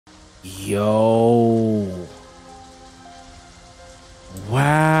Yo.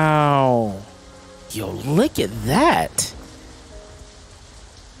 Wow. Yo, look at that.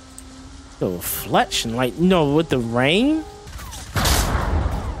 The reflection, like, with the rain.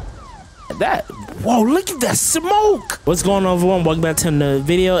 That. Whoa, look at that smoke. What's going on, everyone? Welcome back to another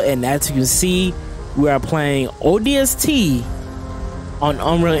video. And as you can see, we are playing ODST on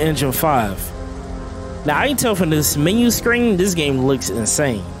Unreal Engine 5. Now, I can tell from this menu screen, this game looks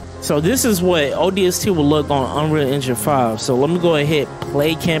insane. So this is what ODST will look on Unreal Engine 5. So let me go ahead,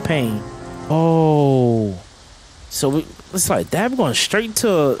 play campaign. Oh, so it's like that. We're going straight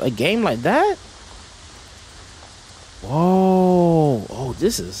to a game like that. Whoa, oh,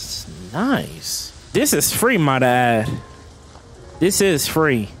 this is nice. This is free, might I add. This is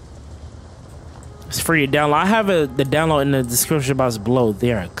free. It's free to download. I have the download in the description box below.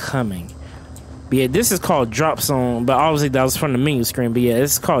 They are coming. But yeah, this is called dropzone, but obviously that was from the menu screen. But yeah,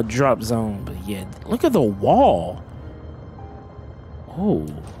 it's called dropzone. But yeah, look at the wall. Oh,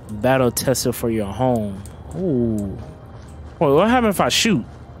 battle tested for your home. Oh, wait, what happens if I shoot?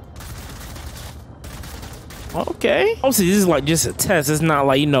 Okay. Obviously, this is like just a test. It's not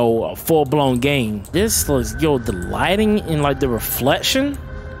like, a full-blown game. This looks, the lighting and like the reflection.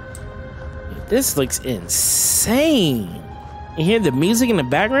 This looks insane. You hear the music in the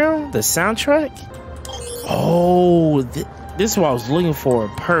background? The soundtrack? Oh, this is what I was looking for.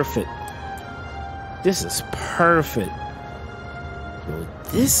 Perfect. This is perfect. Yo,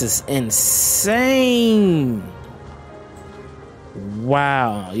 this is insane.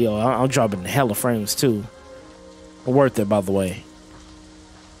 Wow. Yo, I'm dropping hella frames too. Worth it, by the way.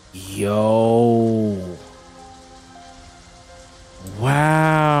 Yo.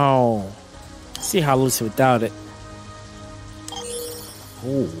 Wow. See how it looks without it.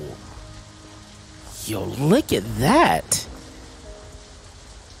 Oh, yo, look at that.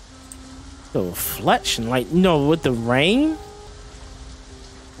 The reflection, like, with the rain.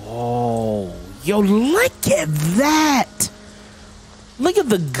 Oh, yo, look at that. Look at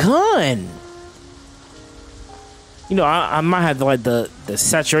the gun. I might have like the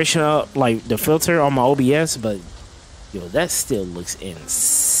saturation up, like the filter on my OBS, but yo, that still looks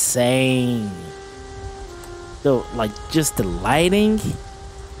insane. Though, like, just the lighting.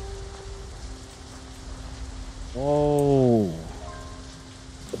 Whoa.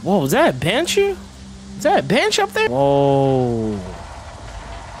 Whoa, was that a bench? Is that a bench up there? Whoa.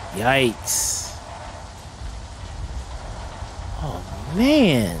 Yikes. Oh,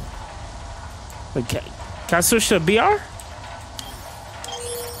 man. Okay. Can I switch to BR?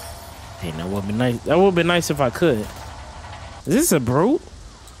 Hey, that would be nice. That would be nice if I could. Is this a brute?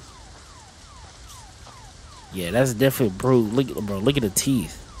 Yeah, that's definitely brute. Look, bro, look at the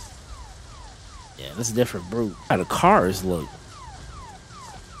teeth. Yeah, that's a different brute. How the cars look.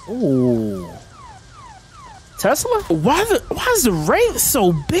 Ooh. Tesla? Why is the rate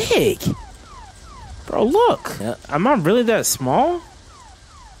so big? Bro, look. Am I really that small?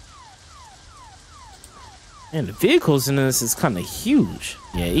 And the vehicles in this is kind of huge.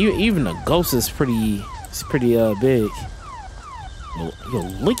 Yeah, even the ghost is pretty big. Yo,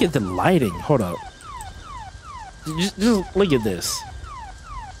 look at the lighting. Hold up. Just look at this.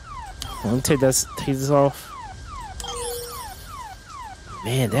 Let me take this off.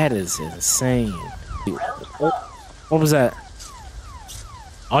 Man, that is insane. What was that?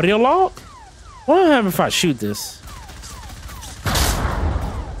 Audio log? What will happen if I shoot this?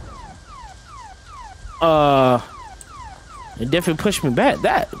 It definitely pushed me back.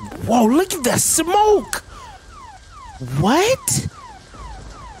 Whoa, look at that smoke. What?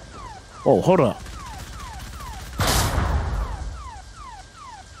 Oh, hold up.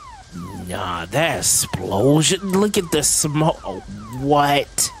 Nah, that explosion. Look at the smoke. Oh,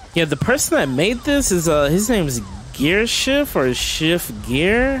 what? Yeah, the person that made this is his name is Gear Shift or Shift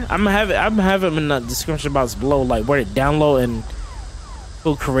Gear. I'm gonna have him in the description box below, like where to download and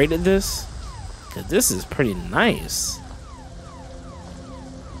who created this. Cause this is pretty nice.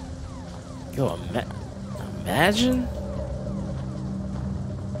 Yo, imagine.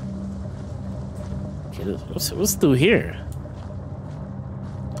 Okay, what's through here?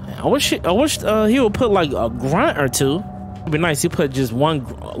 I wish he would put like a grunt or two. It'd be nice. He put just one,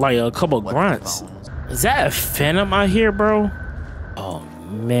 like a couple of grunts. Is that a phantom out here, bro? Oh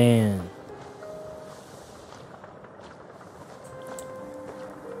man.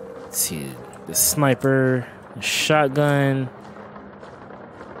 Let's see, the sniper, the shotgun,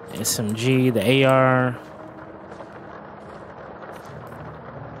 the SMG, the AR.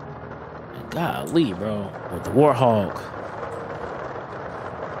 Golly, bro, with the Warthog.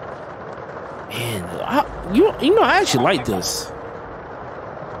 Man, I actually like this.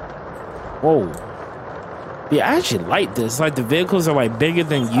 Whoa. Yeah, I actually like this. Like the vehicles are like bigger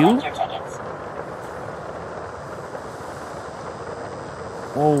than you.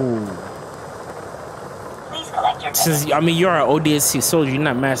 Whoa. Since I mean you're an ODST soldier, you're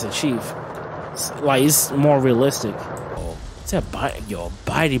not Master Chief. Like it's more realistic. Oh, it's that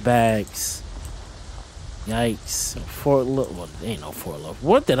body bags. Yikes! Forklift. Well, there ain't no forklift.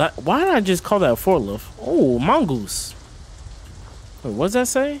 What did I? Why did I just call that a forklift? Oh, mongoose. Wait, what's that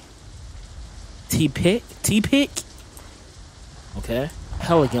say? T-pick. Okay.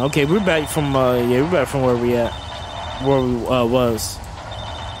 Pelican. Okay, we're back from yeah, we're back from where we at. Where we was.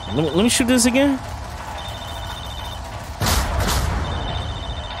 Let me shoot this again.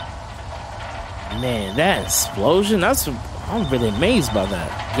 Man, that explosion, I'm really amazed by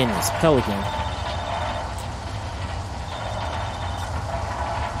that. Getting this Pelican.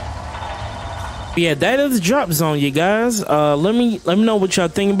 Yeah, that is the drop zone, you guys. Let me know what y'all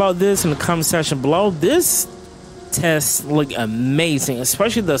think about this in the comment section below. This test looked amazing,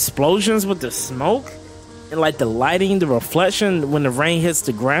 especially the explosions with the smoke and like the lighting, the reflection when the rain hits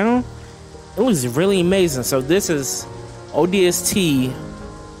the ground. It was really amazing. So this is ODST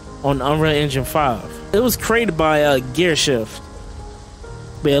on Unreal Engine 5. It was created by Gear Shift.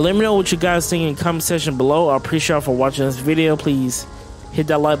 But yeah, let me know what you guys think in the comment section below. I appreciate y'all for watching this video. Please hit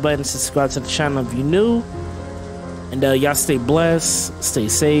that like button, subscribe to the channel if you're new. And y'all stay blessed, stay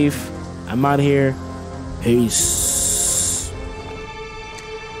safe. I'm out of here. Peace.